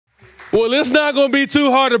Well, it's not going to be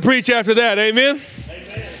too hard to preach after that. Amen?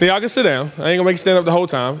 Amen. Y'all can sit down. I ain't going to make you stand up the whole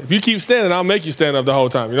time. If you keep standing, I'll make you stand up the whole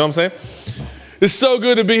time. You know what I'm saying? It's so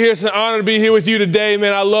good to be here. It's an honor to be here with you today,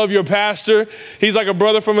 man. I love your pastor. He's like a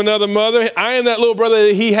brother from another mother. I am that little brother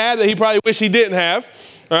that he had that he probably wished he didn't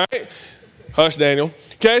have. All right? Hush, Daniel.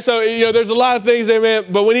 Okay, so, there's a lot of things there, man.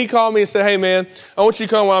 But when he called me and said, hey, man, I want you to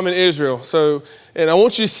come while I'm in Israel. And I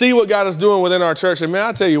want you to see what God is doing within our church. And, man,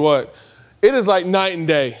 I'll tell you what, it is like night and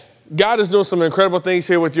day. God is doing some incredible things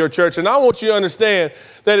here with your church. And I want you to understand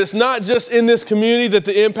that it's not just in this community that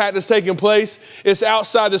the impact is taking place. It's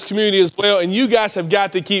outside this community as well. And you guys have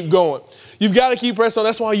got to keep going. You've got to keep pressing on.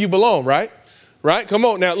 That's why you belong, right? Right? Come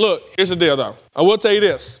on. Now, look, here's the deal, though. I will tell you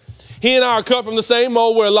this. He and I are cut from the same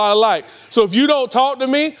mold. We're a lot alike. So if you don't talk to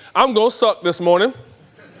me, I'm going to suck this morning.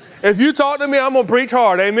 If you talk to me, I'm going to preach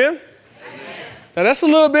hard. Amen? Amen. Now, that's a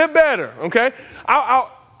little bit better, okay?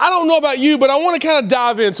 I don't know about you, but I want to kind of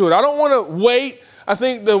dive into it. I don't want to wait. I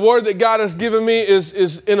think the word that God has given me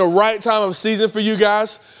is in a right time of season for you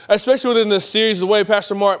guys, especially within this series, the way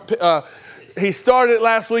Pastor Mark, he started it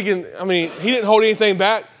last week, and, he didn't hold anything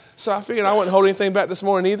back, so I figured I wouldn't hold anything back this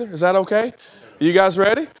morning either. Is that okay? Are you guys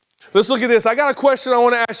ready? Let's look at this. I got a question I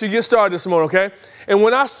want to ask you to get started this morning, okay? And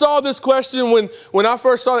when I saw this question, when I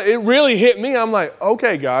first saw it, it really hit me. I'm like,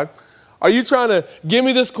 okay, God. Are you trying to give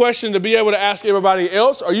me this question to be able to ask everybody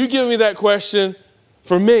else? Or are you giving me that question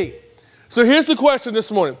for me? So here's the question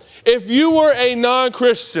this morning. If you were a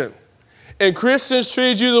non-Christian and Christians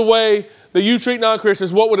treated you the way that you treat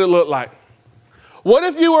non-Christians, what would it look like? What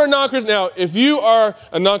if you were a non-Christian? Now, if you are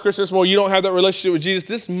a non-Christian this morning, you don't have that relationship with Jesus,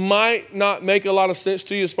 this might not make a lot of sense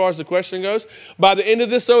to you as far as the question goes. By the end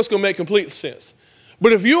of this, though, it's going to make complete sense.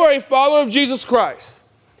 But if you are a follower of Jesus Christ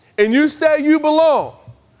and you say you belong,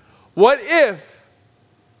 what if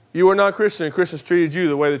you were non-Christian and Christians treated you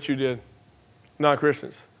the way that you did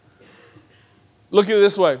non-Christians? Look at it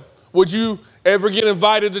this way. Would you ever get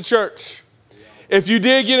invited to church? If you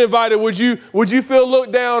did get invited, would you feel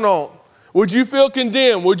looked down on? Would you feel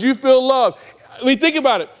condemned? Would you feel loved? Think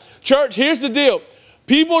about it. Church, here's the deal.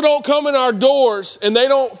 People don't come in our doors and they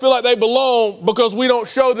don't feel like they belong because we don't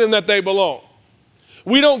show them that they belong.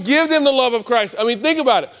 We don't give them the love of Christ. Think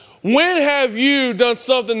about it. When have you done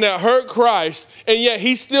something that hurt Christ and yet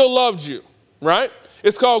he still loved you, right?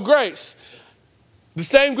 It's called grace. The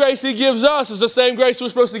same grace he gives us is the same grace we're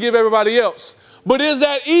supposed to give everybody else. But is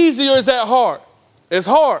that easy or is that hard? It's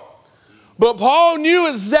hard. But Paul knew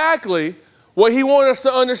exactly what he wanted us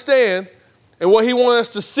to understand and what he wanted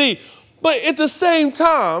us to see. But at the same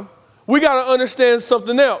time, we got to understand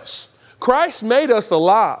something else. Christ made us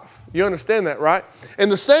alive. You understand that, right?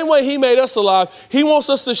 And the same way he made us alive, he wants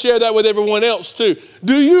us to share that with everyone else too.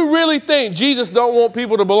 Do you really think Jesus don't want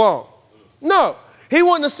people to belong? No. He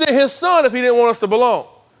wouldn't have sent his son if he didn't want us to belong.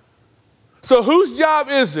 So whose job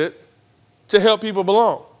is it to help people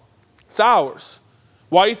belong? It's ours.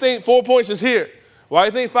 Why do you think 4 points is here? Why do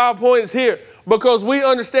you think 5 points is here? Because we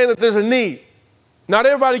understand that there's a need. Not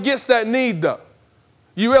everybody gets that need though.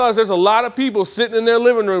 You realize there's a lot of people sitting in their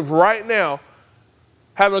living rooms right now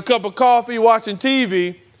having a cup of coffee, watching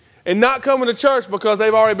TV, and not coming to church because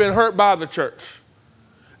they've already been hurt by the church.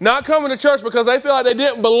 Not coming to church because they feel like they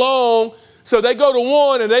didn't belong, so they go to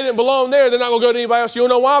one and they didn't belong there, they're not going to go to anybody else. You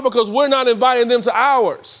know why? Because we're not inviting them to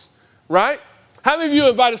ours, right? How many of you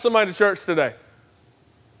invited somebody to church today?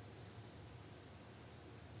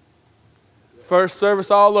 First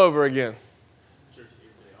service all over again.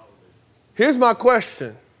 Here's my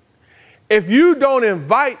question. If you don't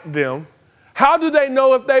invite them, how do they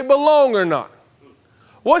know if they belong or not?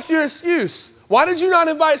 What's your excuse? Why did you not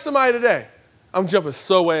invite somebody today? I'm jumping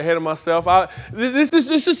so way ahead of myself. This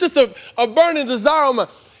is just a burning desire on my...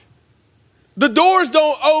 The doors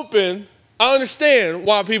don't open. I understand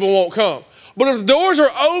why people won't come. But if the doors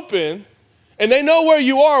are open and they know where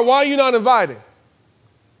you are, why are you not inviting?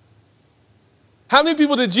 How many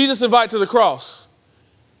people did Jesus invite to the cross?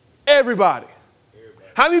 Everybody.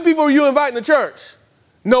 How many people are you inviting to church?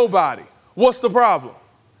 Nobody. What's the problem?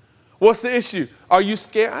 What's the issue? Are you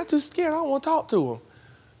scared? I'm too scared. I don't want to talk to them.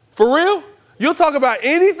 For real? You'll talk about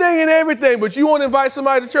anything and everything, but you want to invite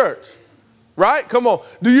somebody to church, right? Come on.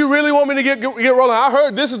 Do you really want me to get rolling? I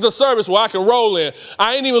heard this is the service where I can roll in.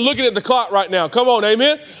 I ain't even looking at the clock right now. Come on,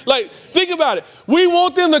 amen? Think about it. We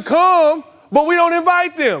want them to come, but we don't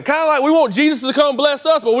invite them. Kind of like we want Jesus to come bless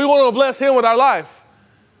us, but we want to bless him with our life.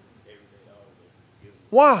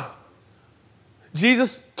 Why?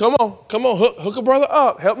 Jesus, come on, hook a brother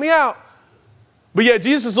up, help me out. But yet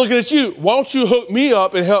Jesus is looking at you. Why don't you hook me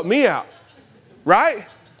up and help me out? Right?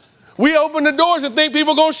 We open the doors and think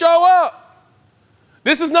people are going to show up.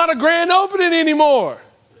 This is not a grand opening anymore.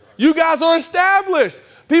 You guys are established.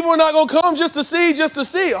 People are not going to come just to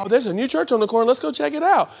see. Oh, there's a new church on the corner. Let's go check it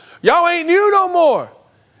out. Y'all ain't new no more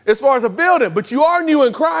as far as a building, but you are new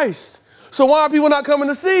in Christ. So why are people not coming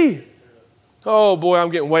to see? Oh, boy,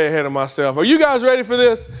 I'm getting way ahead of myself. Are you guys ready for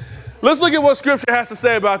this? Let's look at what Scripture has to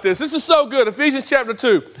say about this. This is so good. Ephesians chapter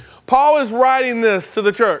 2. Paul is writing this to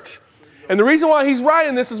the church. And the reason why he's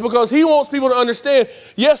writing this is because he wants people to understand,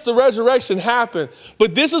 yes, the resurrection happened,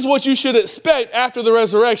 but this is what you should expect after the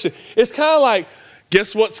resurrection. It's kind of like,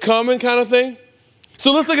 guess what's coming kind of thing.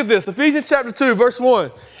 So let's look at this. Ephesians chapter 2, verse 1.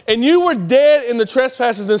 And you were dead in the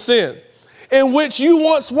trespasses and sin, in which you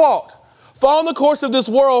once walked, following the course of this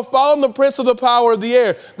world, following the prince of the power of the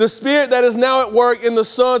air, the spirit that is now at work in the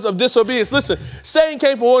sons of disobedience. Listen, Satan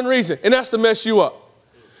came for one reason, and that's to mess you up.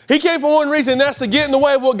 He came for one reason, and that's to get in the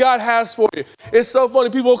way of what God has for you. It's so funny.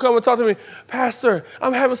 People will come and talk to me, Pastor,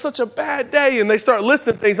 I'm having such a bad day. And they start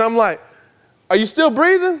listing things. I'm like, are you still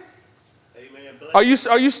breathing? Amen. Are you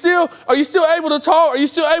still able to talk? Are you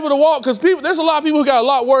still able to walk? Because there's a lot of people who got a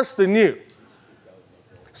lot worse than you.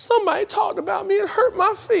 Somebody talked about me and hurt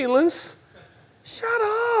my feelings. Shut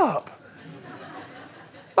up.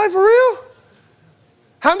 Like, for real?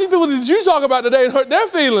 How many people did you talk about today and hurt their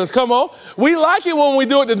feelings? Come on. We like it when we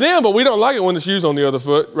do it to them, but we don't like it when the shoe's on the other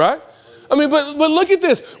foot, right? I mean, but look at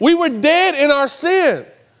this. We were dead in our sin.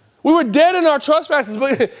 We were dead in our trespasses,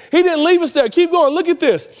 but he didn't leave us there. Keep going. Look at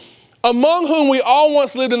this. Among whom we all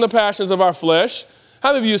once lived in the passions of our flesh.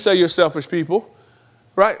 How many of you say you're selfish people,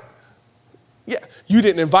 right? Yeah, you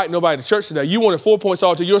didn't invite nobody to church today. You wanted 4 points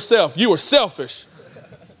all to yourself. You were selfish.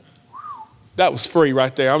 That was free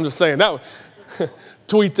right there. I'm just saying that was...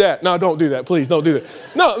 Tweet that. No, don't do that. Please don't do that.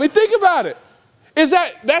 No, I mean, think about it.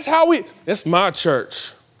 That's my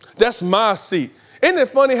church. That's my seat. Isn't it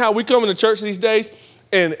funny how we come into church these days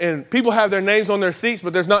and people have their names on their seats,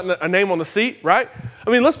 but there's not a name on the seat, right? I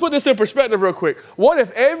mean, let's put this in perspective real quick. What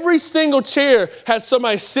if every single chair had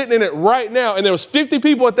somebody sitting in it right now and there was 50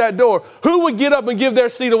 people at that door? Who would get up and give their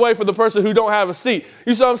seat away for the person who don't have a seat?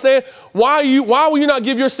 You see what I'm saying? Why will you not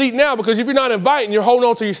give your seat now? Because if you're not inviting, you're holding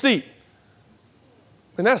on to your seat.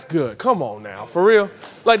 And that's good. Come on now, for real.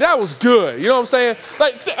 Like, that was good. You know what I'm saying?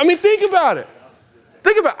 Like, think about it.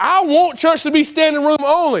 Think about it. I want church to be standing room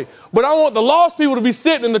only, but I want the lost people to be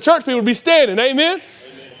sitting and the church people to be standing. Amen?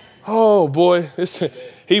 Amen. Oh, boy.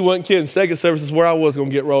 He wasn't kidding. Second service is where I was going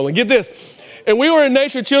to get rolling. Get this. And we were in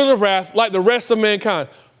nature children of wrath like the rest of mankind.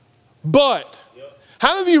 But,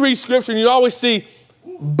 how many of you read scripture and you always see,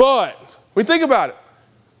 but? I mean, think about it.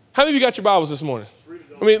 How many of you got your Bibles this morning?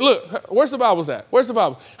 I mean, look, where's the Bibles at? Where's the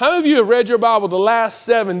Bible? How many of you have read your Bible the last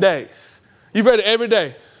 7 days? You've read it every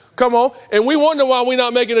day. Come on. And we wonder why we're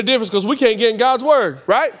not making a difference because we can't get in God's word,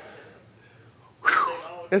 right? Whew.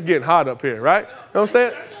 It's getting hot up here, right? You know what I'm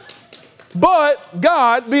saying? But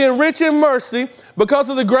God, being rich in mercy, because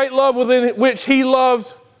of the great love within which he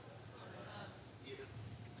loved.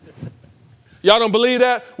 Y'all don't believe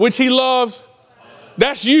that? Which he loves?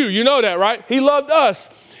 That's you. You know that, right? He loved us.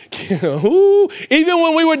 Even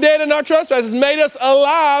when we were dead in our trespasses, made us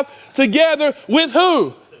alive together with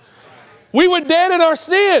who? We were dead in our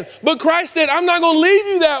sin, but Christ said, I'm not going to leave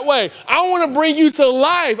you that way. I want to bring you to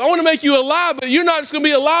life. I want to make you alive, but you're not just going to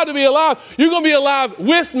be alive to be alive. You're going to be alive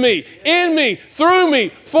with me, in me, through me,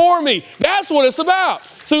 for me. That's what it's about.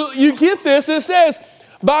 So you get this. It says,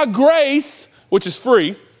 by grace, which is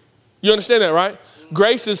free. You understand that, right?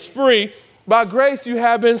 Grace is free. By grace, you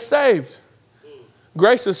have been saved.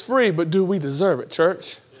 Grace is free, but do we deserve it,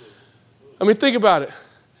 church? I mean, think about it.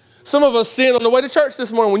 Some of us sinned on the way to church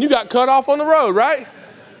this morning when you got cut off on the road, right?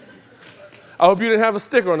 I hope you didn't have a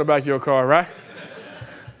sticker on the back of your car, right?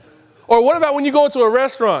 Or what about when you go into a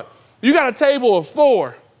restaurant? You got a table of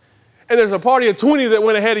 4, and there's a party of 20 that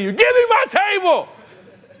went ahead of you. Give me my table,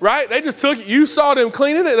 right? They just took it. You saw them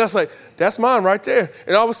cleaning it. That's like, that's mine right there.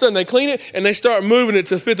 And all of a sudden, they clean it, and they start moving it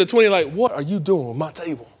to fit the 20. Like, what are you doing with my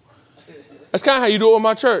table? That's kind of how you do it with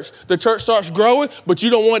my church. The church starts growing, but you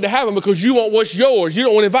don't want it to happen because you want what's yours. You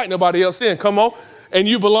don't want to invite nobody else in. Come on. And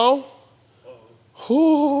you belong?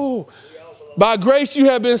 Ooh. By grace you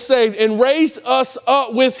have been saved and raised us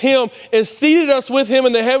up with him and seated us with him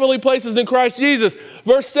in the heavenly places in Christ Jesus.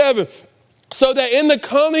 Verse 7. So that in the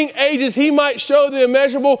coming ages he might show the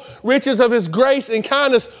immeasurable riches of his grace and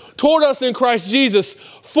kindness toward us in Christ Jesus.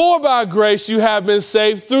 For by grace you have been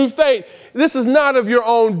saved through faith. This is not of your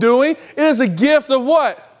own doing. It is a gift of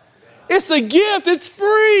what? It's a gift. It's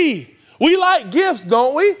free. We like gifts,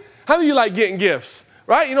 don't we? How do you like getting gifts?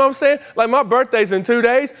 right? You know what I'm saying? Like my birthday's in 2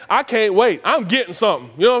 days. I can't wait. I'm getting something.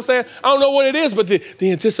 You know what I'm saying? I don't know what it is, but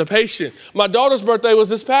the anticipation. My daughter's birthday was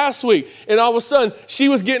this past week, and all of a sudden she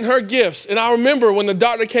was getting her gifts. And I remember when the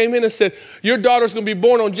doctor came in and said, your daughter's going to be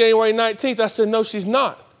born on January 19th. I said, no, she's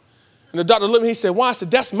not. And the doctor looked at me, he said, why? I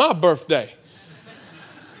said, that's my birthday.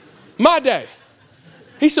 My day.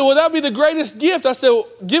 He said, well, that'll be the greatest gift. I said, well,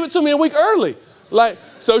 give it to me a week early.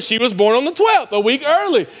 So she was born on the 12th, a week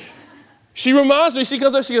early. She reminds me, she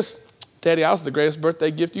comes up, she goes, Daddy, I was the greatest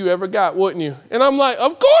birthday gift you ever got, wouldn't you? And I'm like,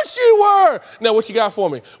 of course you were. Now, what you got for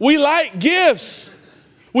me? We like gifts.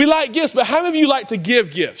 We like gifts, but how many of you like to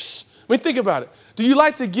give gifts? I mean, think about it. Do you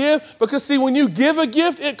like to give? Because, see, when you give a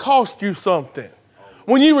gift, it costs you something.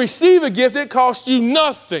 When you receive a gift, it costs you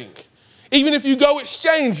nothing, even if you go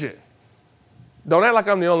exchange it. Don't act like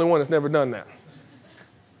I'm the only one that's never done that.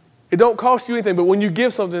 It don't cost you anything, but when you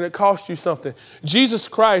give something, it costs you something. Jesus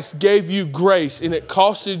Christ gave you grace, and it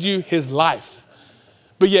costed you his life,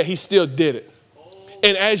 but yet he still did it.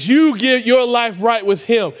 And as you get your life right with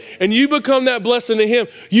him, and you become that blessing to him,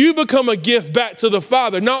 you become a gift back to the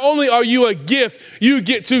Father. Not only are you a gift, you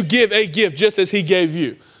get to give a gift just as he gave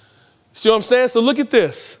you. See what I'm saying? So look at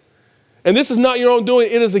this. And this is not your own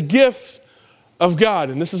doing. It is a gift of God.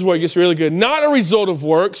 And this is where it gets really good. Not a result of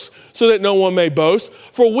works, so that no one may boast.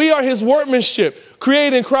 For we are his workmanship,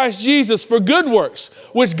 created in Christ Jesus for good works,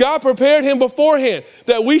 which God prepared him beforehand,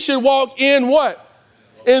 that we should walk in what?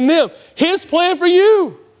 In them. His plan for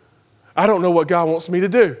you. I don't know what God wants me to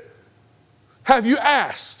do. Have you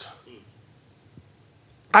asked?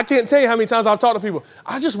 I can't tell you how many times I've talked to people.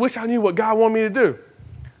 I just wish I knew what God wanted me to do.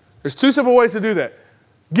 There's two simple ways to do that.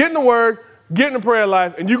 Get in the Word, get in the prayer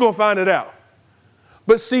life, and you're going to find it out.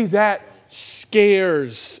 But see, that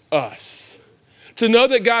scares us. To know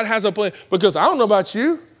that God has a plan. Because I don't know about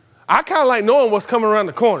you. I kind of like knowing what's coming around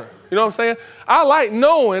the corner. You know what I'm saying? I like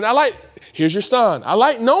knowing. Here's your son. I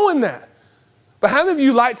like knowing that. But how many of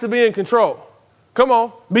you like to be in control? Come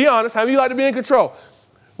on, be honest. How many of you like to be in control?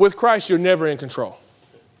 With Christ, you're never in control.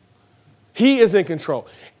 He is in control.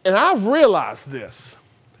 And I've realized this,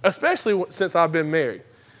 especially since I've been married,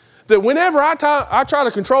 that whenever I try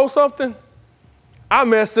to control something, I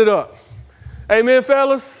messed it up. Amen,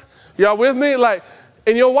 fellas? Y'all with me?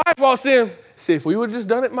 And your wife walks in, see, if we would have just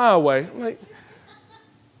done it my way. I'm like,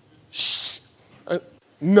 shh.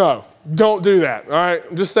 No, don't do that, all right?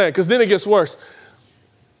 I'm just saying, because then it gets worse.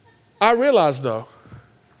 I realized, though,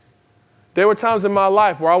 there were times in my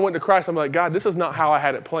life where I went to Christ, I'm like, God, this is not how I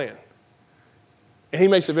had it planned. And he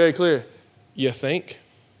makes it very clear. You think?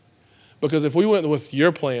 Because if we went with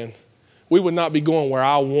your plan, we would not be going where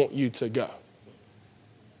I want you to go.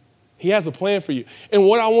 He has a plan for you. And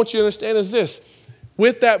what I want you to understand is this.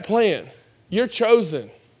 With that plan, you're chosen.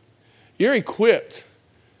 You're equipped.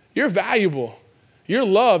 You're valuable. You're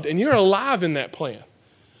loved, and you're alive in that plan.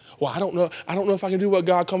 Well, I don't know if I can do what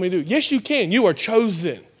God called me to do. Yes, you can. You are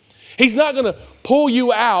chosen. He's not going to pull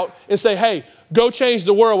you out and say, hey, go change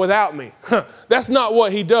the world without me. That's not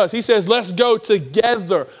what he does. He says, let's go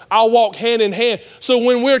together. I'll walk hand in hand. So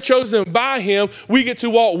when we're chosen by him, we get to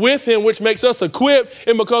walk with him, which makes us equipped.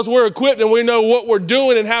 And because we're equipped and we know what we're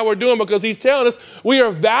doing and how we're doing, because he's telling us we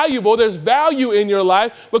are valuable. There's value in your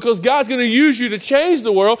life because God's going to use you to change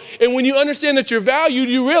the world. And when you understand that you're valued,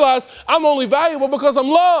 you realize I'm only valuable because I'm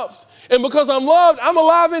loved. And because I'm loved, I'm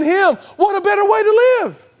alive in him. What a better way to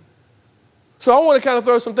live. So I want to kind of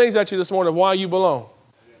throw some things at you this morning of why you belong.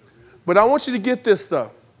 But I want you to get this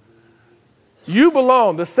stuff. You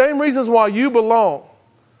belong. The same reasons why you belong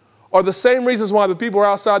are the same reasons why the people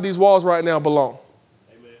outside these walls right now belong.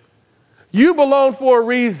 Amen. You belong for a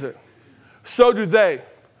reason. So do they.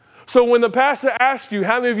 So when the pastor asked you,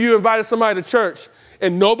 how many of you invited somebody to church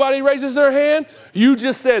and nobody raises their hand, you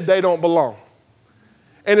just said they don't belong.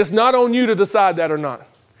 And it's not on you to decide that or not.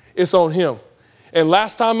 It's on him. And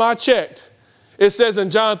last time I checked, it says in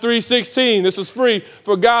John 3:16, this is free,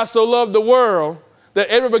 for God so loved the world that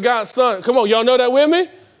every begotten son. Come on, y'all know that with me?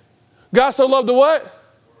 God so loved the what?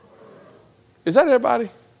 Is that everybody?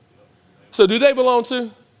 So do they belong to?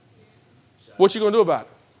 What you going to do about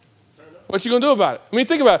it? What you going to do about it? I mean,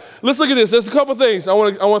 think about it. Let's look at this. There's a couple things I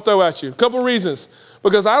want to throw at you. A couple reasons.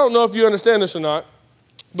 Because I don't know if you understand this or not,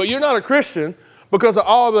 but you're not a Christian because of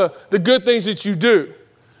all the good things that you do.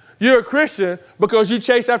 You're a Christian because you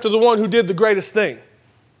chase after the one who did the greatest thing.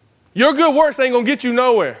 Your good works ain't going to get you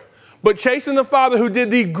nowhere. But chasing the Father who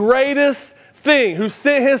did the greatest thing, who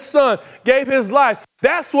sent his son, gave his life,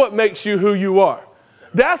 that's what makes you who you are.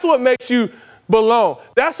 That's what makes you belong.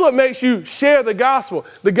 That's what makes you share the gospel.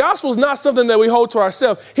 The gospel is not something that we hold to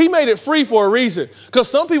ourselves. He made it free for a reason. Because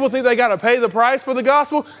some people think they got to pay the price for the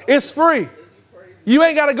gospel. It's free. You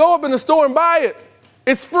ain't got to go up in the store and buy it.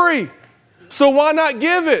 It's free. So why not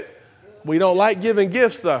give it? We don't like giving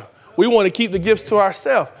gifts, though. We want to keep the gifts to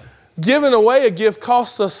ourselves. Giving away a gift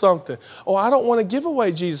costs us something. Oh, I don't want to give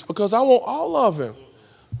away Jesus because I want all of him.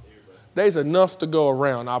 There's enough to go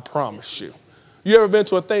around, I promise you. You ever been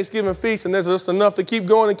to a Thanksgiving feast and there's just enough to keep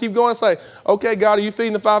going and keep going? It's like, okay, God, are you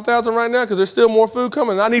feeding the 5,000 right now? Because there's still more food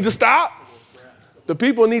coming. I need to stop. The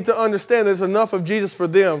people need to understand there's enough of Jesus for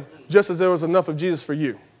them just as there was enough of Jesus for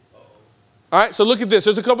you. All right, so look at this.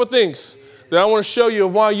 There's a couple of things that I want to show you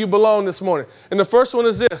of why you belong this morning. And the first one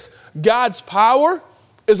is this. God's power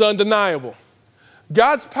is undeniable.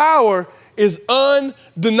 God's power is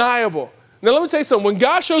undeniable. Now, let me tell you something. When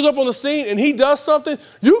God shows up on the scene and he does something,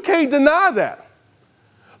 you can't deny that.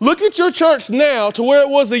 Look at your church now to where it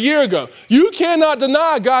was a year ago. You cannot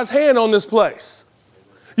deny God's hand on this place.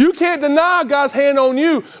 You can't deny God's hand on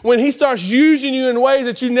you when he starts using you in ways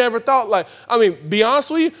that you never thought. Like, I mean, be honest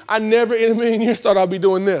with you, I never in a million years thought I'd be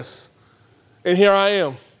doing this. And here I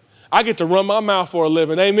am. I get to run my mouth for a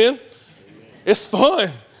living. Amen? It's fun.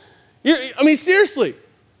 I mean, seriously.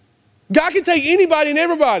 God can take anybody and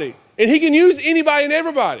everybody, and he can use anybody and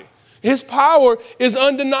everybody. His power is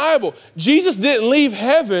undeniable. Jesus didn't leave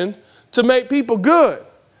heaven to make people good.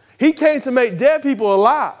 He came to make dead people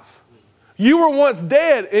alive. You were once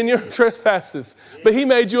dead in your trespasses, but he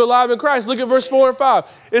made you alive in Christ. Look at verse 4 and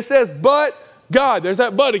 5. It says, but God. There's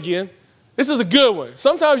that but again. This is a good one.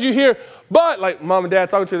 Sometimes you hear, but, like mom and dad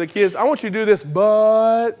talking to the kids, I want you to do this,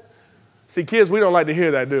 but. See, kids, we don't like to hear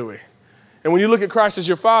that, do we? And when you look at Christ as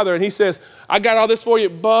your father and he says, I got all this for you,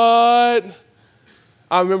 but.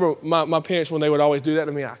 I remember my parents, when they would always do that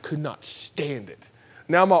to me, I could not stand it.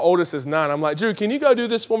 Now my oldest is 9. I'm like, Drew, can you go do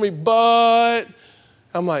this for me, but.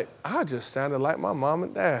 I'm like, I just sounded like my mom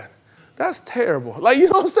and dad. That's terrible. Like, you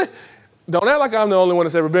know what I'm saying? Don't act like I'm the only one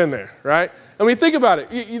that's ever been there, right? I mean, think about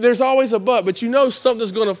it. There's always a but you know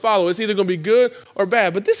something's going to follow. It's either going to be good or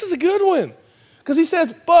bad. But this is a good one because he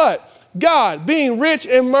says, but God, being rich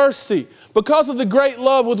in mercy, because of the great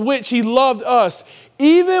love with which he loved us,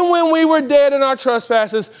 even when we were dead in our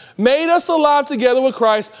trespasses, made us alive together with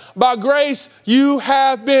Christ. By grace, you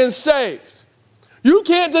have been saved. You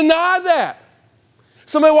can't deny that.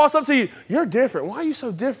 Somebody walks up to you, you're different. Why are you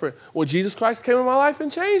so different? Well, Jesus Christ came in my life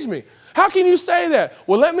and changed me. How can you say that?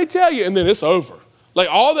 Well, let me tell you, and then it's over. Like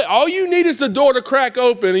all you need is the door to crack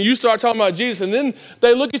open and you start talking about Jesus, and then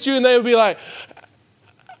they look at you and they would be like,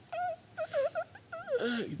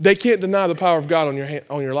 they can't deny the power of God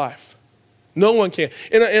on your life. No one can.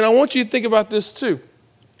 And I want you to think about this too.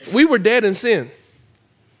 We were dead in sin.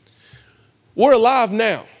 We're alive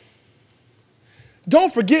now.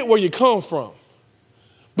 Don't forget where you come from.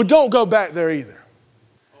 But don't go back there either.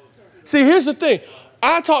 See, here's the thing.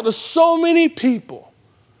 I talk to so many people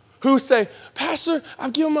who say, Pastor,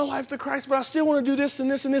 I've given my life to Christ, but I still want to do this and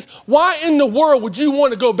this and this. Why in the world would you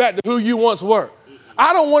want to go back to who you once were?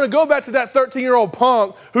 I don't want to go back to that 13-year-old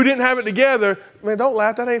punk who didn't have it together. Man, don't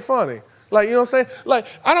laugh. That ain't funny. Like, you know what I'm saying? Like,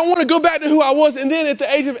 I don't want to go back to who I was. And then at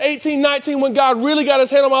the age of 18, 19, when God really got his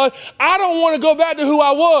hand on my life, I don't want to go back to who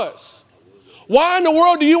I was. Why in the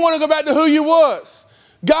world do you want to go back to who you was?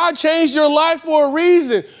 God changed your life for a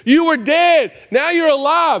reason. You were dead. Now you're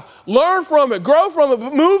alive. Learn from it. Grow from it.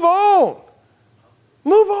 But move on.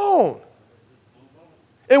 Move on.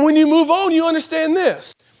 And when you move on, you understand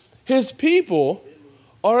this. His people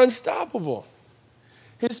are unstoppable.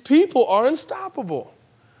 His people are unstoppable.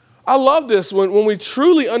 I love this when we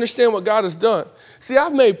truly understand what God has done. See,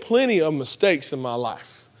 I've made plenty of mistakes in my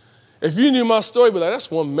life. If you knew my story, you'd be like, that's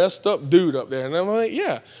one messed up dude up there. And I'm like,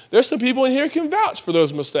 yeah, there's some people in here who can vouch for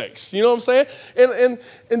those mistakes. You know what I'm saying?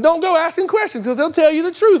 And don't go asking questions because they'll tell you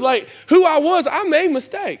the truth. Like who I was, I made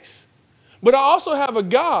mistakes. But I also have a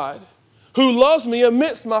God who loves me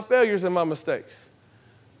amidst my failures and my mistakes.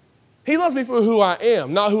 He loves me for who I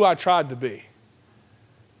am, not who I tried to be.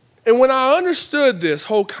 And when I understood this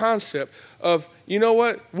whole concept of, you know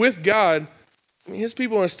what, with God, I mean, his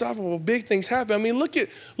people are unstoppable. Big things happen. I mean, look at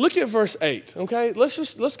verse 8, okay?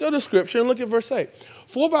 Let's go to Scripture and look at verse 8.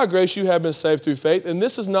 For by grace you have been saved through faith, and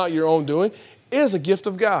this is not your own doing. It is a gift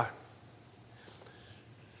of God.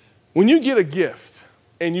 When you get a gift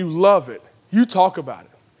and you love it, you talk about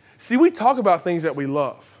it. See, we talk about things that we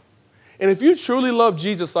love. And if you truly love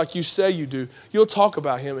Jesus like you say you do, you'll talk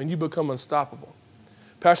about him and you become unstoppable.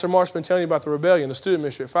 Pastor Mark's been telling you about the rebellion, the student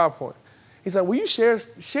ministry at 5 Point. He's like, will you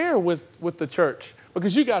share with the church?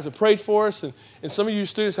 Because you guys have prayed for us, and some of you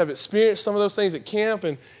students have experienced some of those things at camp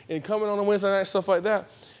and coming on a Wednesday night, stuff like that.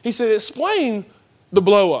 He said, explain the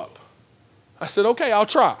blow up. I said, okay, I'll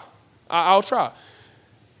try. I'll try.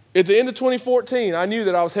 At the end of 2014, I knew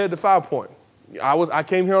that I was headed to 5 Point. I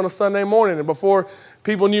came here on a Sunday morning, and before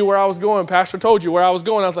people knew where I was going, Pastor told you where I was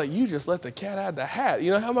going. I was like, you just let the cat out of the hat.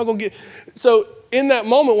 You know, how am I going to get? So in that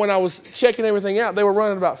moment when I was checking everything out, they were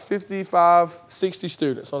running about 55, 60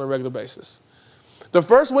 students on a regular basis. The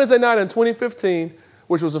first Wednesday night in 2015,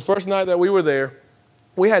 which was the first night that we were there,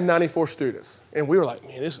 we had 94 students. And we were like,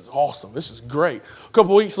 man, this is awesome. This is great. A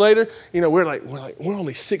couple weeks later, we're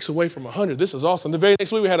only 6 away from 100. This is awesome. The very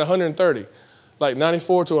next week we had 130. Like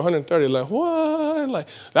 94 to 130. Like, what? Like,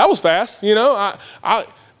 that was fast. I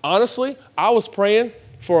honestly, I was praying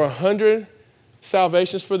for 100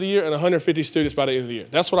 salvations for the year and 150 students by the end of the year.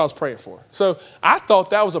 That's what I was praying for. So I thought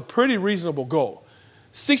that was a pretty reasonable goal.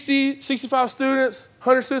 60, 65 students,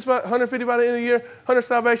 100 students, 150 by the end of the year, 100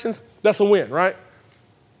 salvations, that's a win, right?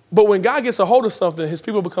 But when God gets a hold of something, his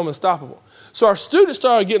people become unstoppable. So our students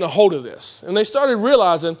started getting a hold of this. And they started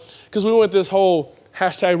realizing, because we went this whole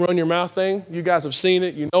 #RunYourMouth thing. You guys have seen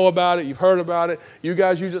it. You know about it. You've heard about it. You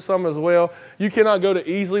guys use it some as well. You cannot go to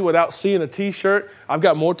Easley without seeing a T-shirt. I've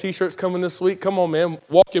got more T-shirts coming this week. Come on, man.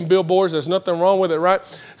 Walking billboards. There's nothing wrong with it, right?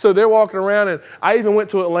 So they're walking around, and I even went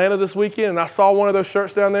to Atlanta this weekend, and I saw one of those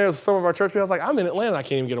shirts down there. It was some of our church people. I was like, I'm in Atlanta. I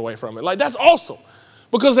can't even get away from it. Like, that's awesome,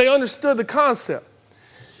 because they understood the concept.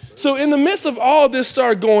 So in the midst of all this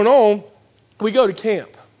started going on, we go to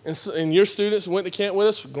camp. And your students went to camp with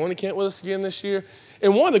us, going to camp with us again this year.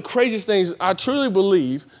 And one of the craziest things, I truly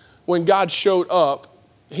believe, when God showed up,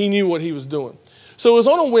 he knew what he was doing. So it was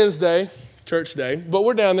on a Wednesday, church day, but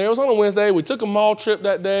we're down there. It was on a Wednesday. We took a mall trip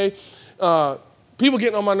that day. People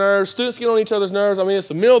getting on my nerves, students getting on each other's nerves. I mean, it's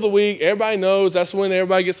the middle of the week. Everybody knows that's when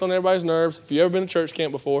everybody gets on everybody's nerves, if you've ever been to church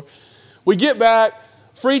camp before. We get back,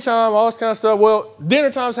 free time, all this kind of stuff. Well, dinner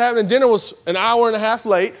time's happening. Dinner was an hour and a half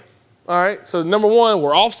late. All right, so number one,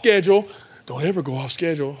 we're off schedule. Don't ever go off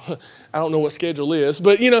schedule. I don't know what schedule is,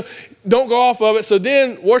 but, don't go off of it. So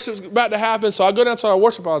then worship's about to happen, so I go down to our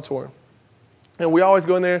worship auditorium. And we always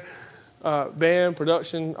go in there, band,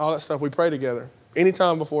 production, all that stuff. We pray together.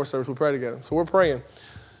 Anytime before service, we pray together. So we're praying.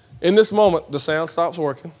 In this moment, the sound stops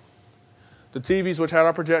working. The TVs, which had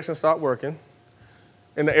our projection, stopped working.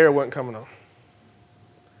 And the air wasn't coming on.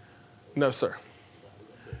 No, sir.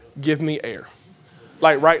 Give me air.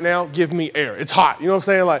 Like right now, give me air. It's hot. You know what I'm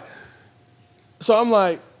saying? Like, so I'm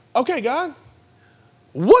like, okay, God,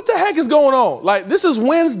 what the heck is going on? Like, this is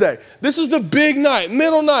Wednesday. This is the big night,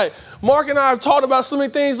 middle night. Mark and I have talked about so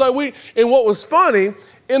many things. And what was funny,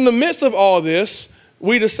 in the midst of all this,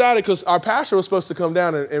 we decided, because our pastor was supposed to come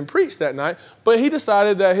down and preach that night, but he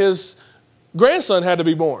decided that his grandson had to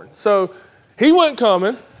be born. So he wasn't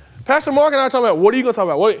coming. Pastor Mark and I are talking about, what are you going to talk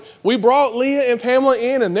about? We brought Leah and Pamela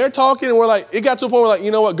in, and they're talking, and we're like, it got to a point where we're like,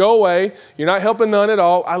 you know what, go away. You're not helping none at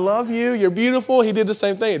all. I love you. You're beautiful. He did the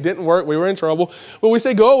same thing. It didn't work. We were in trouble. But we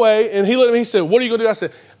said, go away. And he looked at me, he said, what are you going to do? I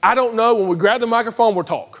said, I don't know. When we grab the microphone, we'll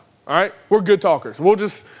talk. All right? We're good talkers. We'll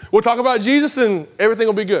talk about Jesus, and everything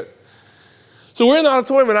will be good. So we're in the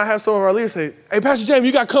auditorium, and I have some of our leaders say, hey, Pastor James,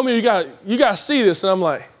 you got to come here. You got to see this. And I'm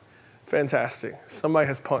like, fantastic. Somebody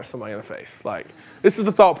has punched somebody in the face. Like, this is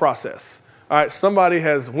the thought process. All right, somebody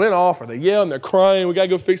has went off, or they yell and they're crying. We got to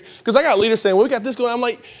go fix. Because I got leaders saying, well, we got this going on. I'm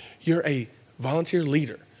like, you're a volunteer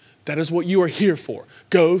leader. That is what you are here for.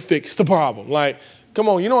 Go fix the problem. Like, come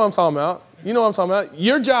on, you know what I'm talking about. You know what I'm talking about.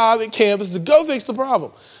 Your job at camp is to go fix the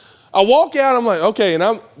problem. I walk out, I'm like, okay, and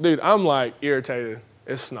I'm like irritated.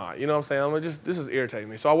 It's not. You know what I'm saying? This is irritating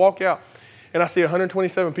me. So I walk out, and I see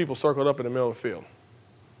 127 people circled up in the middle of the field.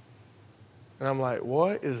 And I'm like,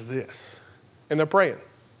 what is this? And they're praying.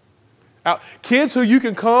 Out. Kids who you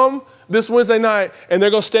can come this Wednesday night, and they're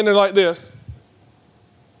going to stand there like this.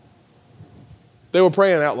 They were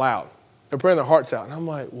praying out loud. They're praying their hearts out. And I'm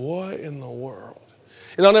like, what in the world?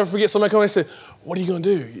 And I'll never forget somebody coming and said, what are you going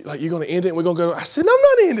to do? Like, you're going to end it and we're going to go. I said, no, I'm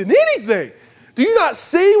not ending anything. Do you not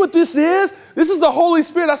see what this is? This is the Holy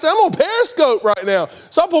Spirit. I said, I'm on Periscope right now.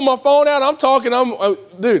 So I pull my phone out. I'm talking.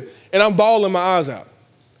 And I'm bawling my eyes out.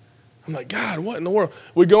 I'm like, God, what in the world?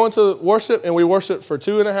 We go into worship, and we worship for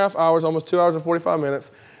 2.5 hours, almost 2 hours and 45 minutes.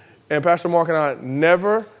 And Pastor Mark and I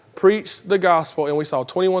never preached the gospel, and we saw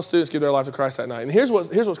 21 students give their life to Christ that night. And here's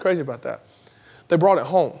what's crazy about that. They brought it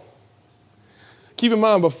home. Keep in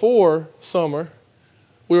mind, before summer,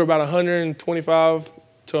 we were about 125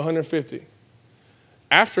 to 150.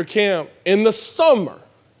 After camp, in the summer,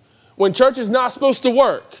 when church is not supposed to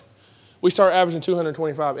work, we start averaging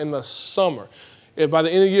 225 in the summer. By the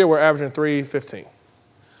end of the year, we're averaging 315.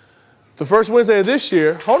 The first Wednesday of this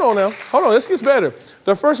year, hold on, this gets better.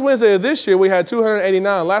 The first Wednesday of this year, we had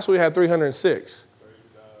 289. Last week, we had 306.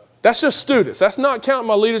 That's just students. That's not counting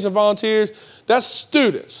my leaders and volunteers. That's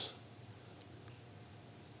students.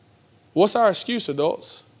 What's our excuse,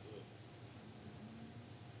 adults?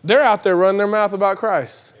 They're out there running their mouth about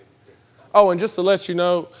Christ. Oh, and just to let you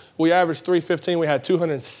know, we averaged 315. We had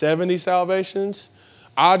 270 salvations.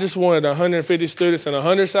 I just wanted 150 students and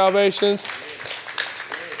 100 salvations.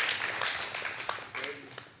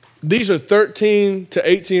 These are 13 to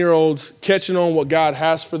 18-year-olds catching on what God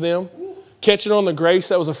has for them, catching on the grace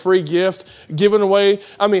that was a free gift, given away.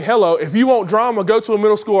 I mean, hello, if you want drama, go to a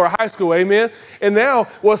middle school or a high school, amen? And now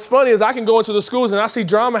what's funny is I can go into the schools and I see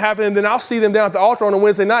drama happening, and then I'll see them down at the altar on a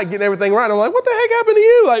Wednesday night getting everything right. And I'm like, what the heck happened to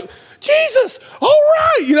you? Like, Jesus, all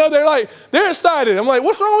right. You know, they're excited. I'm like,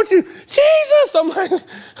 what's wrong with you? Jesus. I'm like,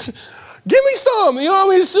 give me some. You know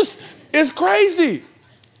what I mean? It's crazy.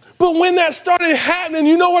 But when that started happening,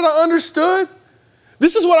 you know what I understood?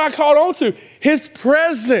 This is what I caught on to. His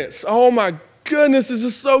presence. Oh my goodness, this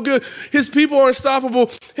is so good. His people are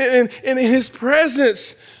unstoppable. And in his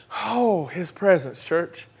presence, his presence,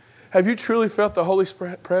 church. Have you truly felt the Holy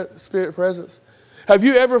Spirit presence? Have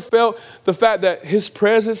you ever felt the fact that his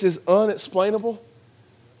presence is unexplainable?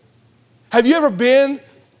 Have you ever been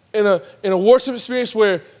in a worship experience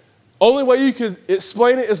where only way you could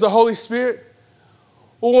explain it is the Holy Spirit?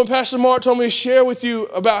 Well, when Pastor Mark told me to share with you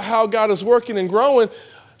about how God is working and growing,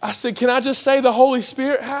 I said, can I just say the Holy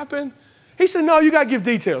Spirit happened? He said, no, you got to give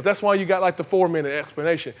details. That's why you got like the 4-minute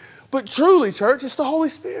explanation. But truly, church, it's the Holy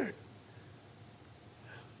Spirit.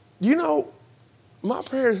 You know, my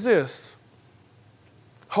prayer is this.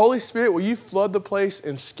 Holy Spirit, will you flood the place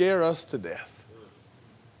and scare us to death?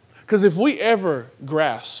 Because if we ever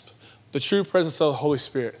grasp the true presence of the Holy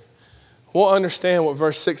Spirit, we'll understand what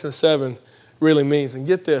verse 6 and 7 really means. And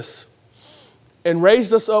get this. And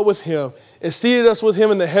raised us up with him and seated us with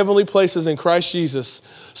him in the heavenly places in Christ Jesus,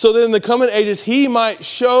 so that in the coming ages he might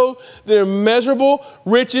show the immeasurable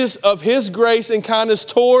riches of his grace and kindness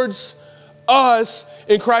towards us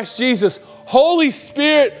in Christ Jesus. Holy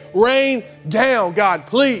Spirit, rain down, God,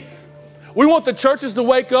 please. We want the churches to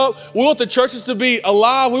wake up. We want the churches to be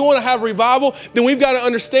alive. We want to have revival. Then we've got to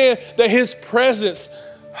understand that his presence,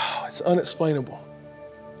 it's unexplainable.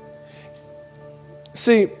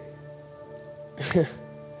 See,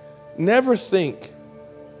 never think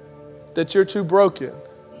that you're too broken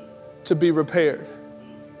to be repaired.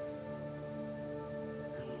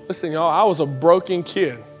 Listen, y'all, I was a broken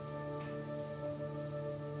kid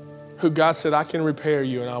who God said, I can repair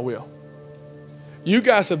you and I will. You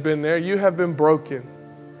guys have been there. You have been broken.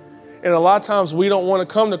 And a lot of times we don't want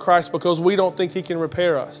to come to Christ because we don't think he can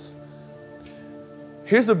repair us.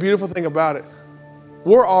 Here's the beautiful thing about it.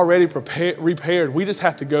 We're already repaired. We just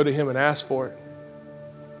have to go to him and ask for it.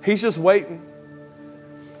 He's just waiting.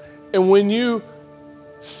 And when you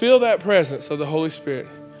feel that presence of the Holy Spirit,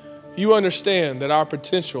 you understand that our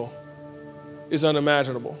potential is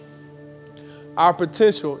unimaginable. Our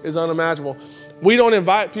potential is unimaginable. We don't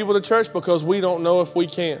invite people to church because we don't know if we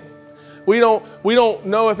can. We don't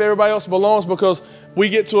know if everybody else belongs because we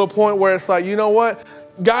get to a point where it's like, you know what?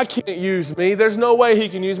 God can't use me. There's no way he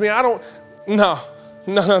can use me. No.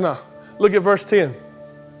 Look at verse 10.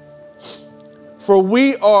 For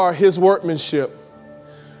we are his workmanship,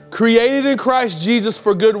 created in Christ Jesus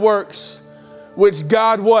for good works, which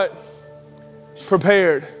God what?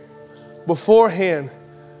 Prepared beforehand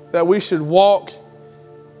that we should walk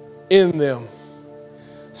in them.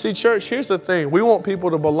 See, church, here's the thing. We want people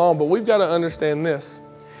to belong, but we've got to understand this.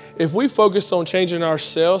 If we focused on changing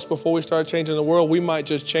ourselves before we start changing the world, we might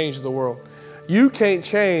just change the world. You can't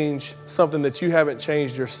change something that you haven't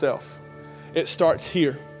changed yourself. It starts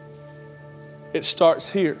here. It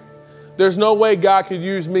starts here. There's no way God could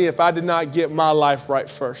use me if I did not get my life right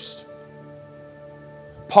first.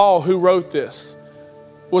 Paul, who wrote this,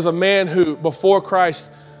 was a man who, before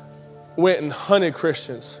Christ, went and hunted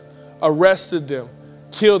Christians, arrested them,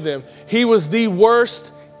 killed them. He was the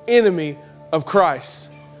worst enemy of Christ.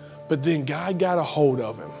 But then God got a hold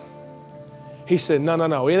of him. He said,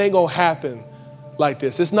 no, it ain't going to happen like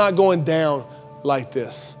this. It's not going down like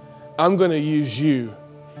this. I'm going to use you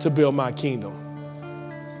to build my kingdom.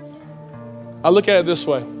 I look at it this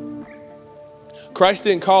way. Christ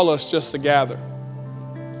didn't call us just to gather.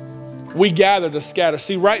 We gather to scatter.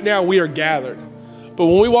 See, right now we are gathered. But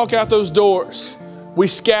when we walk out those doors, we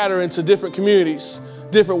scatter into different communities,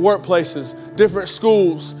 different workplaces, different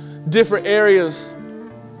schools, different areas.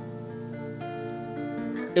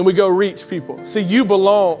 And we go reach people. See, you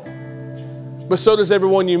belong, but so does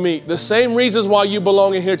everyone you meet. The same reasons why you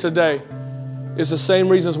belong in here today is the same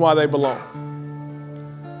reasons why they belong.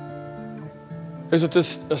 There's a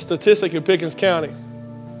statistic in Pickens County.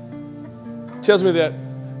 It tells me that,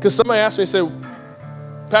 because somebody asked me, said,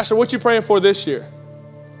 Pastor, what you praying for this year?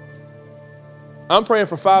 I'm praying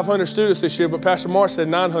for 500 students this year, but Pastor Mark said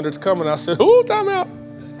 900's coming. I said, ooh, time out.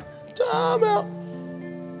 time out.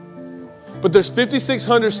 But there's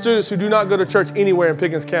 5,600 students who do not go to church anywhere in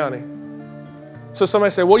Pickens County. So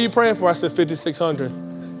somebody said, what are you praying for? I said,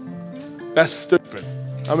 5,600. That's stupid.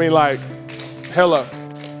 I mean, like, hello.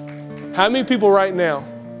 How many people right now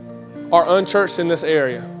are unchurched in this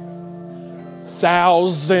area?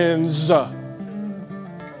 Thousands.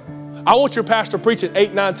 I want your pastor preaching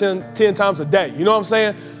 8, 9, 10 times a day. You know what I'm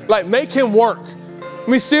saying? Like, make him work. I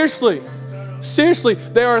mean, seriously,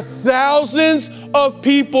 there are thousands of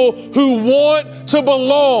people who want to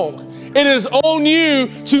belong. It is on you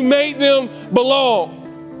to make them belong.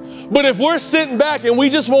 But if we're sitting back and we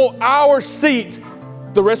just want our seat,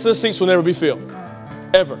 the rest of the seats will never be filled,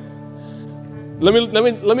 ever. Let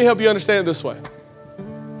me help you understand it this way.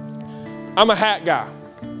 I'm a hat guy.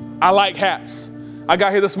 I like hats. I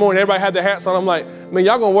got here this morning, everybody had their hats on. I'm like, man,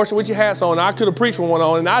 y'all gonna worship with your hats on. I could have preached with one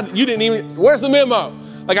on, and you didn't even, where's the memo?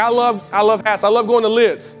 Like, I love hats. I love going to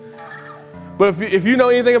Lids. But if you know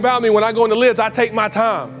anything about me, when I go into Lids, I take my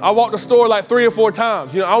time. I walk the store like 3 or 4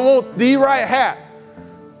 times. You know, I want the right hat,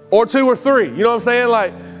 or 2 or 3. You know what I'm saying?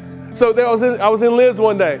 Like, so I was in Lids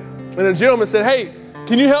one day, and a gentleman said, hey,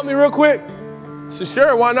 can you help me real quick? I said,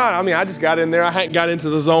 sure, why not? I mean, I just got in there. I hadn't got into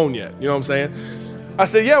the zone yet. You know what I'm saying? I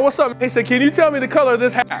said, yeah, what's up? He said, can you tell me the color of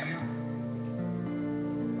this hat?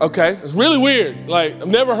 Okay, it's really weird. Like, I've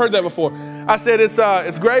never heard that before. I said, it's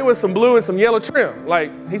gray with some blue and some yellow trim.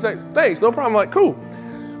 Like, he's like, thanks, no problem. I'm like, cool.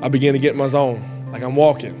 I began to get in my zone. Like, I'm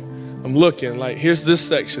walking, I'm looking, like, here's this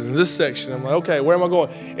section and this section. I'm like, okay, where am I going?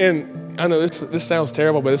 And I know this sounds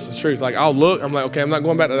terrible, but it's the truth. Like, I'll look, I'm like, okay, I'm not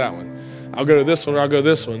going back to that one. I'll go to this one or I'll go to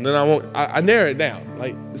this one. Then I narrow it down.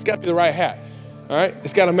 Like, it's got to be the right hat. All right?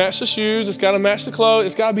 It's got to match the shoes. It's got to match the clothes.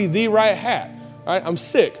 It's got to be the right hat. All right? I'm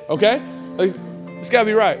sick, okay? Like, it's got to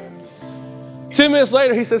be right. 10 minutes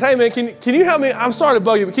later, he says, hey, man, can you help me? I'm sorry to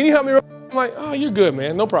bug you, but can you help me? I'm like, oh, you're good,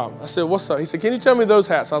 man. No problem. I said, what's up? He said, can you tell me those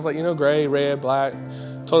hats? I was like, you know, gray, red, black.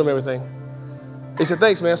 Told him everything. He said,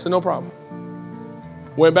 thanks, man. I said, no problem.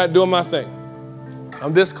 Went back doing my thing.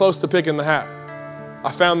 I'm this close to picking the hat.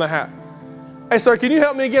 I found the hat. Hey, sir, can you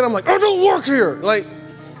help me again? I'm like, I don't work here. Like,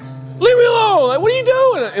 leave me alone. Like, what are you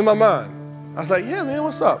doing? In my mind. I was like, yeah, man,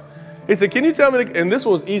 what's up? He said, can you tell me? And this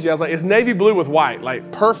was easy. I was like, it's navy blue with white.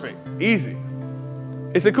 Like, perfect. Easy.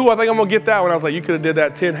 He said, cool, I think I'm going to get that one. I was like, you could have did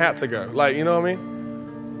that 10 hats ago. Like, you know what I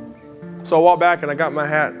mean? So I walked back and I got my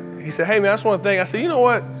hat. He said, hey, man, I just want to thank you. I said, you know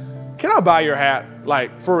what? Can I buy your hat?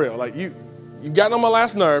 Like, for real. Like, you got on my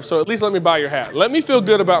last nerve, so at least let me buy your hat. Let me feel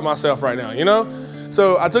good about myself right now, you know?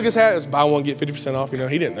 So I took his hat. It's buy one, get 50% off. You know,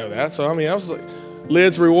 he didn't know that. So, I mean, I was like,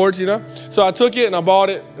 Lids rewards, you know? So I took it and I bought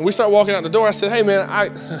it. And we started walking out the door. I said, hey, man,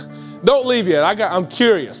 don't leave yet. I'm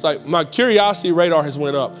curious. Like, my curiosity radar has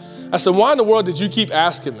went up. I said, why in the world did you keep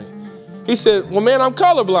asking me? He said, well, man, I'm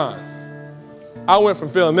colorblind. I went from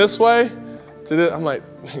feeling this way to this. I'm like,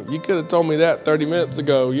 you could have told me that 30 minutes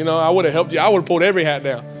ago. You know, I would have helped you. I would have pulled every hat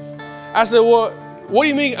down. I said, well, what do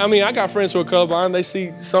you mean? I mean, I got friends who are colorblind. They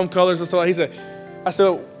see some colors and stuff. I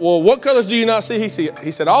said, well, what colors do you not see? He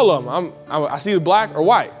said, all of them. I see the black or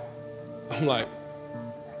white. I'm like,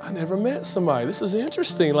 I never met somebody. This is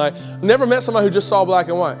interesting. Like, I never met somebody who just saw black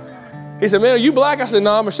and white. He said, man, are you black? I said,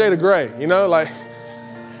 no, I'm a shade of gray. You know, like,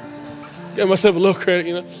 give myself a little credit,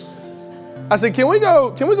 you know. I said, can we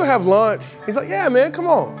go have lunch? He's like, yeah, man, come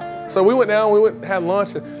on. So we went down, we went and had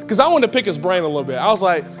lunch. Because I wanted to pick his brain a little bit. I was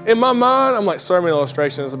like, in my mind, I'm like, sermon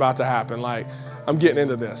illustration is about to happen. Like, I'm getting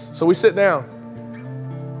into this. So we sit down.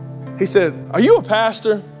 He said, are you a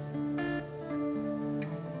pastor?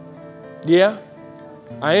 Yeah,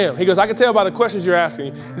 I am. He goes, I can tell by the questions you're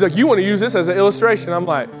asking. He's like, you want to use this as an illustration? I'm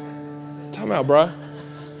like, time out, bro.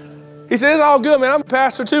 He said, it's all good, man. I'm a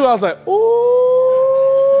pastor too. I was like, ooh.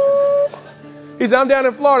 He said, I'm down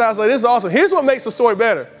in Florida. I was like, this is awesome. Here's what makes the story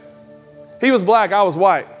better. He was black, I was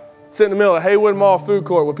white. Sitting in the middle of Haywood Mall food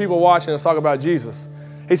court with people watching us talk about Jesus.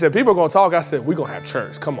 He said, people are going to talk. I said, we're going to have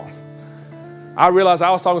church. Come on. I realized I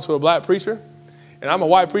was talking to a black preacher, and I'm a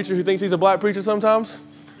white preacher who thinks he's a black preacher sometimes.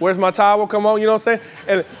 Where's my towel? Come on, you know what I'm saying?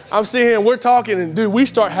 And I'm sitting here and we're talking, and dude, we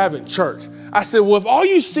start having church. I said, well, if all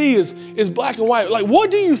you see is black and white, like, what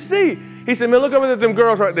do you see? He said, man, look over at them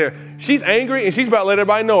girls right there. She's angry, and she's about to let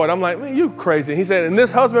everybody know it. I'm like, man, you crazy. He said, and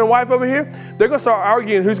this husband and wife over here, they're going to start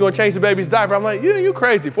arguing who's going to change the baby's diaper. I'm like, you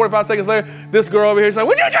crazy. 45 seconds later, this girl over here is like,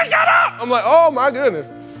 would you just shut up? I'm like, oh, my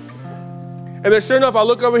goodness. And then sure enough, I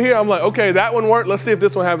look over here. I'm like, okay, that one worked. Let's see if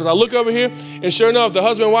this one happens. I look over here, and sure enough, the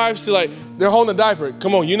husband and wife, she's like, they're holding the diaper.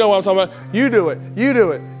 Come on, you know what I'm talking about. You do it. You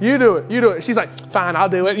do it. You do it. You do it. She's like, fine, I'll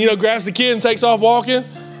do it. You know, grabs the kid and takes off walking.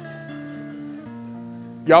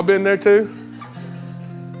 Y'all been there too?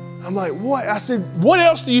 I'm like, what? I said, what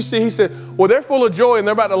else do you see? He said, well, they're full of joy and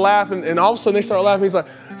they're about to laugh. And all of a sudden they start laughing. He's like,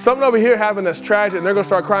 something over here happened that's tragic and they're going to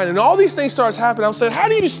start crying. And all these things starts happening. I'm saying, how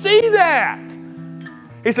do you see that?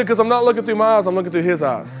 He said, because I'm not looking through my eyes, I'm looking through his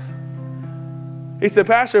eyes. He said,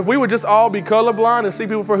 Pastor, if we would just all be colorblind and see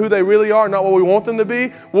people for who they really are, not what we want them to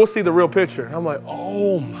be, we'll see the real picture. And I'm like,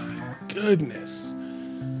 oh my goodness.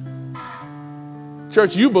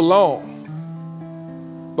 Church, you belong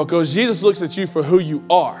because Jesus looks at you for who you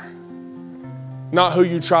are, not who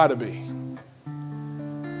you try to be.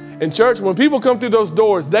 And church, when people come through those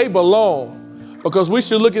doors, they belong because we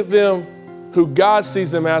should look at them who God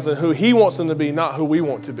sees them as and who he wants them to be, not who we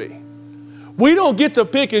want to be. We don't get to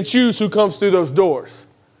pick and choose who comes through those doors,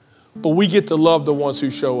 but we get to love the ones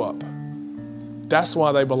who show up. That's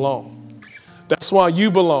why they belong. That's why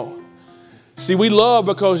you belong. See, we love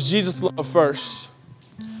because Jesus loved first.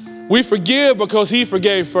 We forgive because he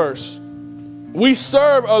forgave first. We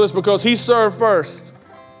serve others because he served first.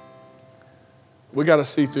 We got to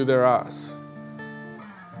see through their eyes.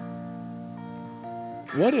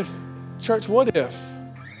 What if, church, what if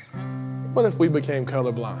we became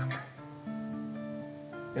colorblind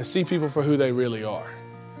and see people for who they really are?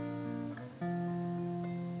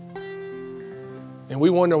 And we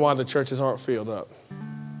wonder why the churches aren't filled up.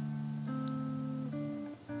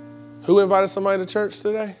 Who invited somebody to church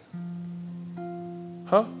today?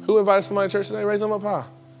 Huh? Who invited somebody to church today? Raise them up high.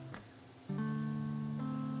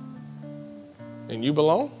 And you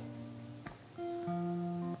belong?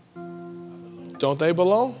 Don't they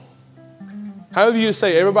belong? How many of you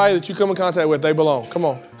say everybody that you come in contact with, they belong? Come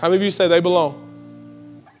on. How many of you say they belong?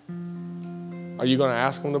 Are you going to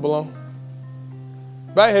ask them to belong?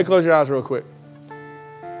 Bow your head, close your eyes real quick.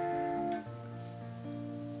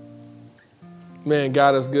 Man,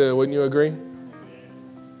 God is good. Wouldn't you agree?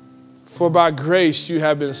 For by grace you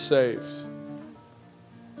have been saved.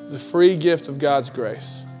 The free gift of God's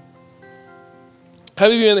grace. How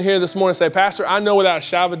many of you in here this morning say, Pastor, I know without a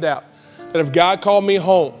shadow of a doubt that if God called me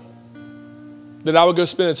home, that I would go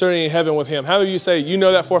spend eternity in heaven with him? How many of you say, you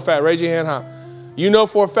know that for a fact? Raise your hand high. You know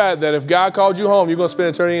for a fact that if God called you home, you're going to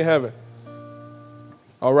spend eternity in heaven.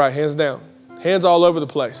 All right, hands down. Hands all over the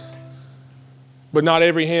place. But not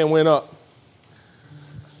every hand went up.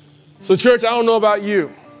 So church, I don't know about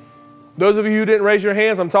you. Those of you who didn't raise your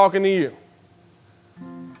hands, I'm talking to you.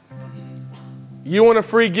 You want a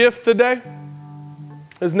free gift today?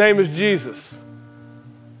 His name is Jesus.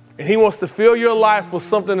 And he wants to fill your life with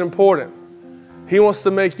something important. He wants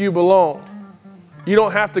to make you belong. You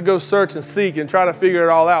don't have to go search and seek and try to figure it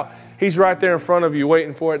all out. He's right there in front of you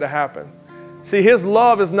waiting for it to happen. See, his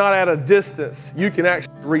love is not at a distance. You can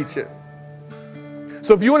actually reach it.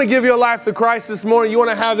 So if you want to give your life to Christ this morning, you want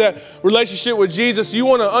to have that relationship with Jesus, you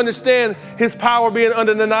want to understand his power being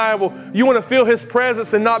undeniable, you want to feel his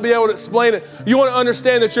presence and not be able to explain it, you want to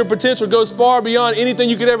understand that your potential goes far beyond anything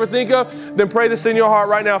you could ever think of, then pray this in your heart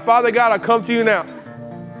right now. Father God, I come to you now,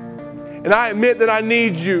 and I admit that I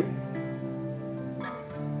need you.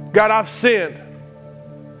 God, I've sinned.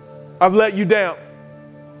 I've let you down.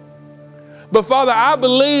 But Father, I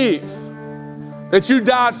believe that you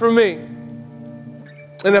died for me.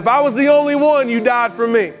 And if I was the only one, you died for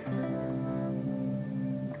me.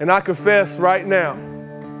 And I confess right now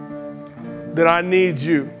that I need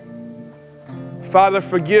you. Father,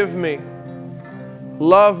 forgive me.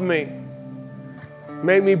 Love me.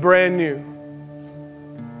 Make me brand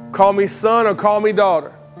new. Call me son or call me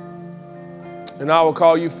daughter. And I will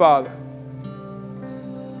call you Father.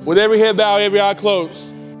 With every head bowed, every eye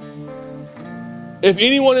closed. If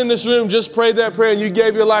anyone in this room just prayed that prayer and you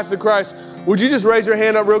gave your life to Christ, would you just raise your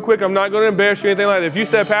hand up real quick? I'm not going to embarrass you or anything like that. If you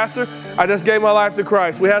said, Pastor, I just gave my life to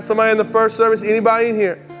Christ. We had somebody in the first service. Anybody in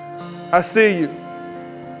here? I see you.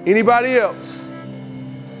 Anybody else?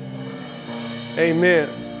 Amen.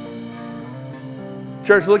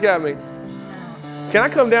 Church, look at me. Can I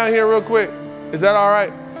come down here real quick? Is that all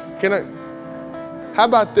right? Can I? How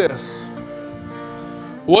about this?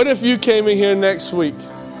 What if you came in here next week?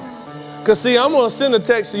 Because see, I'm going to send a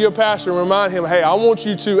text to your pastor and remind him, hey, I want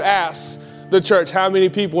you to ask the church how many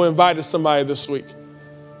people invited somebody this week.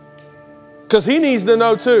 Because he needs to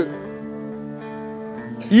know too.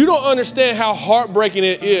 You don't understand how heartbreaking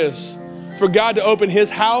it is for God to open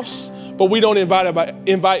his house, but we don't invite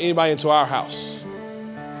anybody into our house.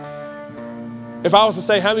 If I was to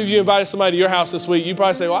say, how many of you invited somebody to your house this week? You'd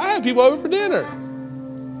probably say, well, I had people over for dinner.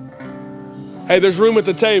 Hey, there's room at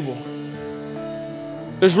the table.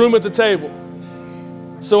 There's room at the table.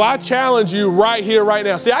 So I challenge you right here, right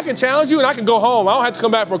now. See, I can challenge you and I can go home. I don't have to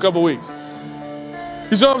come back for a couple weeks.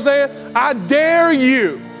 You see what I'm saying? I dare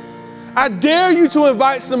you. I dare you to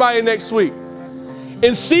invite somebody next week.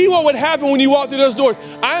 and see what would happen when you walk through those doors.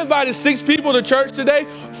 I invited 6 people to church today.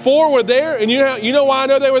 4 were there, and you know why I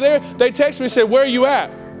know they were there? They texted me and said, where are you at?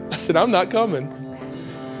 I said, I'm not coming.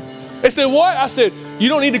 They said, what? I said, you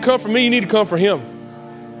don't need to come for me, you need to come for him.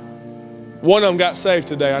 One of them got saved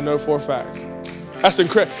today, I know for a fact. That's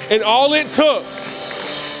incredible. And all it took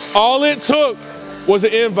was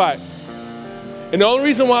an invite. And the only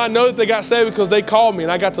reason why I know that they got saved is because they called me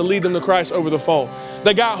and I got to lead them to Christ over the phone.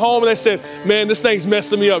 They got home and they said, man, this thing's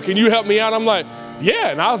messing me up. Can you help me out? I'm like, yeah.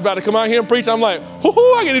 And I was about to come out here and preach. I'm like,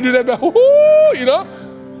 hoo-hoo, I get to do that. Hoo-hoo, you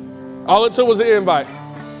know? All it took was an invite.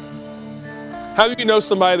 How do you know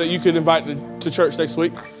somebody that you could invite to church next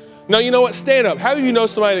week? No, you know what? Stand up. How do you know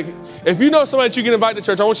somebody if you know somebody that you can invite to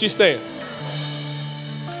church, I want you to stand.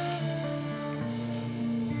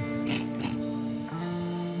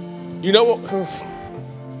 You know what?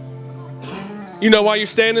 You know why you're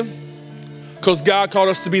standing? Because God called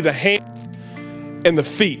us to be the hand and the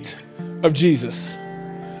feet of Jesus.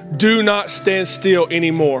 Do not stand still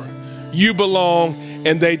anymore. You belong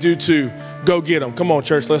and they do too. Go get them. Come on,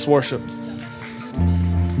 church, let's worship.